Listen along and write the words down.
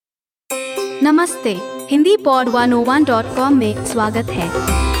नमस्ते, Hindi pod 101.com में स्वागत है।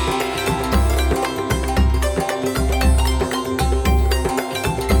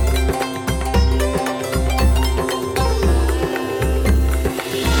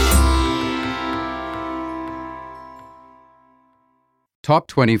 Top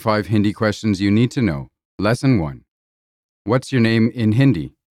 25 Hindi questions you need to know. Lesson 1. What's your name in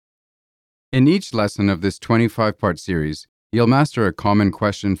Hindi? In each lesson of this 25-part series, you'll master a common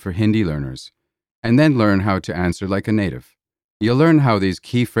question for Hindi learners, and then learn how to answer like a native. You'll learn how these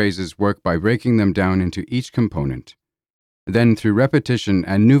key phrases work by breaking them down into each component. Then, through repetition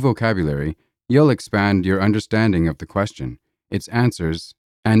and new vocabulary, you'll expand your understanding of the question, its answers,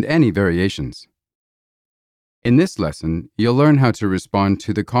 and any variations. In this lesson, you'll learn how to respond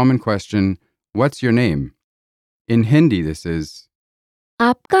to the common question, "What's your name?" In Hindi, this is,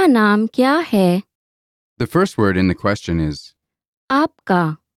 आपका नाम क्या है? the first word in the question is,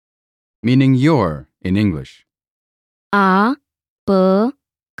 आपका. meaning your in English. आ प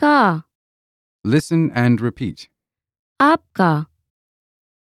का. Listen and repeat. आपका.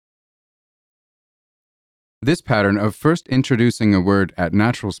 This pattern of first introducing a word at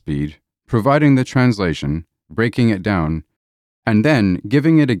natural speed, providing the translation, breaking it down, and then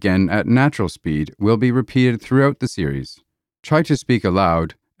giving it again at natural speed will be repeated throughout the series. Try to speak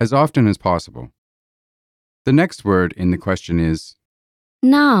aloud as often as possible. The next word in the question is,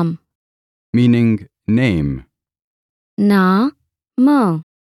 नाम. meaning name. नाम.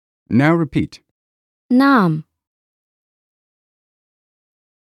 Now repeat. नाम.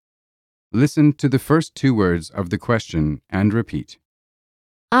 Listen to the first two words of the question and repeat.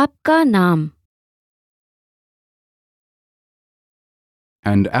 आपका नाम.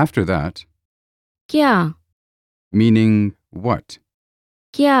 And after that, क्या. meaning what.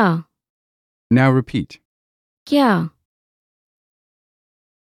 क्या. Now repeat. क्या.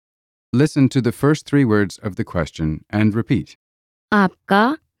 Listen to the first three words of the question and repeat.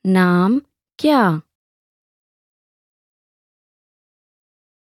 आपका नाम क्या.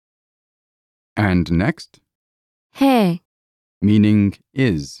 And next, है. meaning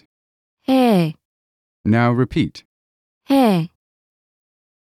is. है. Now repeat. है.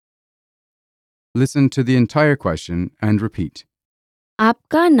 Listen to the entire question and repeat.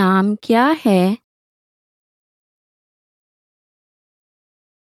 आपका नाम क्या है?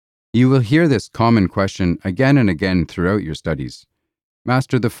 You will hear this common question again and again throughout your studies.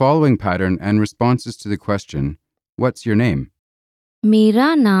 Master the following pattern and responses to the question, "What's your name?"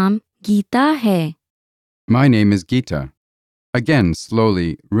 मेरा नाम गीता है. My name is Geeta. Again,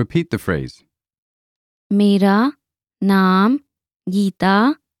 slowly, repeat the phrase. मेरा नाम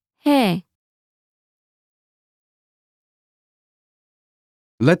गीता है.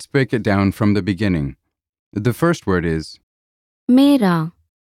 Let's break it down from the beginning. The first word is, मेरा.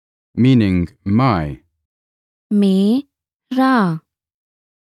 meaning my. मेरा.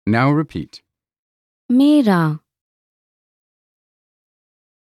 Now repeat. मेरा.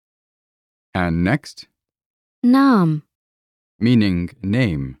 And next, नाम. meaning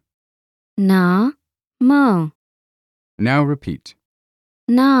name. नाम. Now repeat.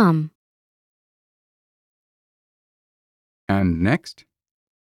 नाम. And next,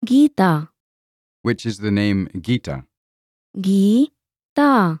 Gita. which is the name Geeta.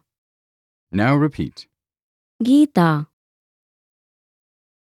 Gita. Now repeat. Gita.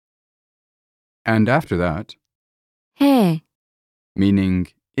 And after that, है. meaning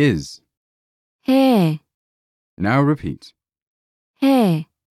is. है. Now repeat. है.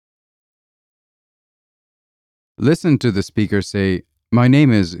 Listen to the speaker say, "My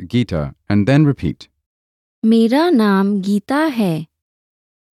name is Geeta," and then repeat. मेरा नाम गीता है.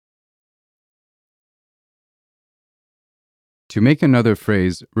 To make another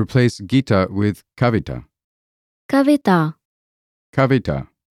phrase, replace Geeta with Kavita. Kavita. Kavita.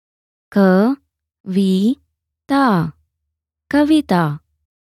 Kavita. Kavita.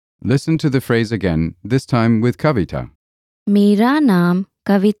 Listen to the phrase again, this time with Kavita. मेरा नाम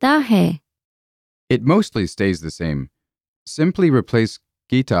कविता है. It mostly stays the same. Simply replace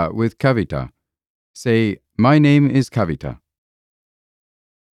Geeta with Kavita. Say, "My name is Kavita."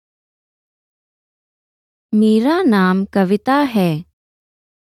 मेरा नाम कविता है.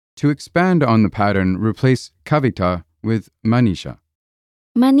 To expand on the pattern, replace Kavita with Manisha.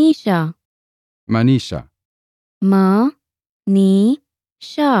 Manisha. Manisha.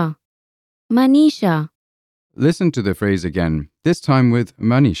 Manisha. Manisha. Listen to the phrase again, this time with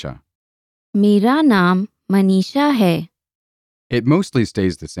Manisha. मेरा नाम मनीषा है. It mostly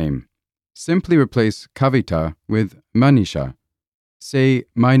stays the same. Simply replace Kavita with Manisha. Say, "My name is Manisha." मेरा नाम कविता है. To expand on the pattern, replace Kavita with Manisha. Manisha. Manisha. Listen to the phrase again, this time with Manisha. मेरा नाम कविता है. It mostly stays the same. Simply replace Kavita with Manisha. Say,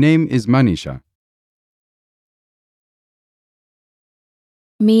 "My name is Manisha."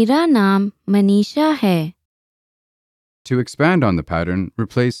 मेरा नाम मनीषा है. To expand on the pattern,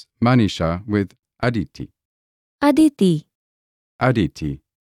 replace Manisha with Aditi. Aditi. Aditi.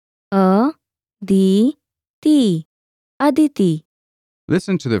 A-D-T. Aditi.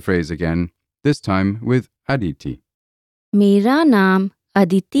 Listen to the phrase again, this time with Aditi. मेरा नाम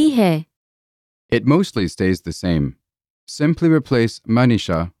अदिति है. It mostly stays the same. Simply replace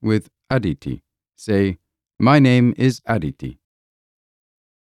Manisha with Aditi. Say, my name is Aditi.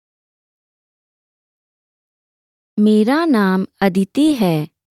 मेरा नाम अदिति है.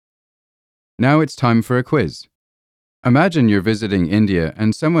 Now it's time for a quiz. Imagine you're visiting India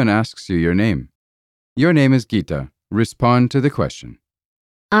and someone asks you your name. Your name is Geeta. Respond to the question.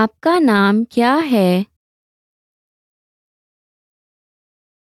 आपका नाम क्या है?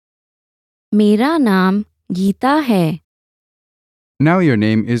 मेरा नाम गीता है. Now your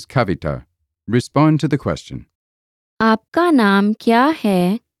name is Kavita. Respond to the question. आपका नाम क्या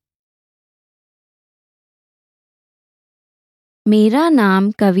है? मेरा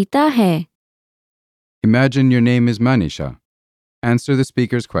नाम कविता है. Imagine your name is Manisha. Answer the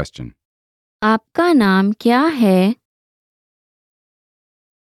speaker's question. आपका नाम क्या है?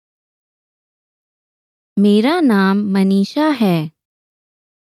 मेरा नाम मनीषा है.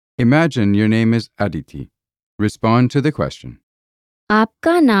 Imagine your name is Aditi. Respond to the question.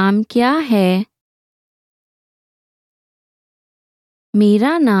 आपका नाम क्या है?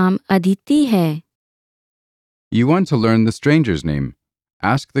 मेरा नाम अदिति है. You want to learn the stranger's name.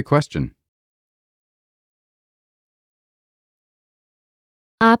 Ask the question.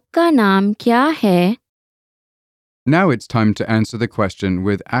 आपका नाम क्या है? Now it's time to answer the question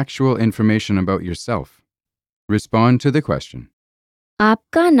with actual information about yourself. Respond to the question.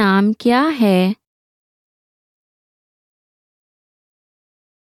 आपका नाम क्या है?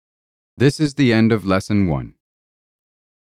 This is the end of Lesson 1.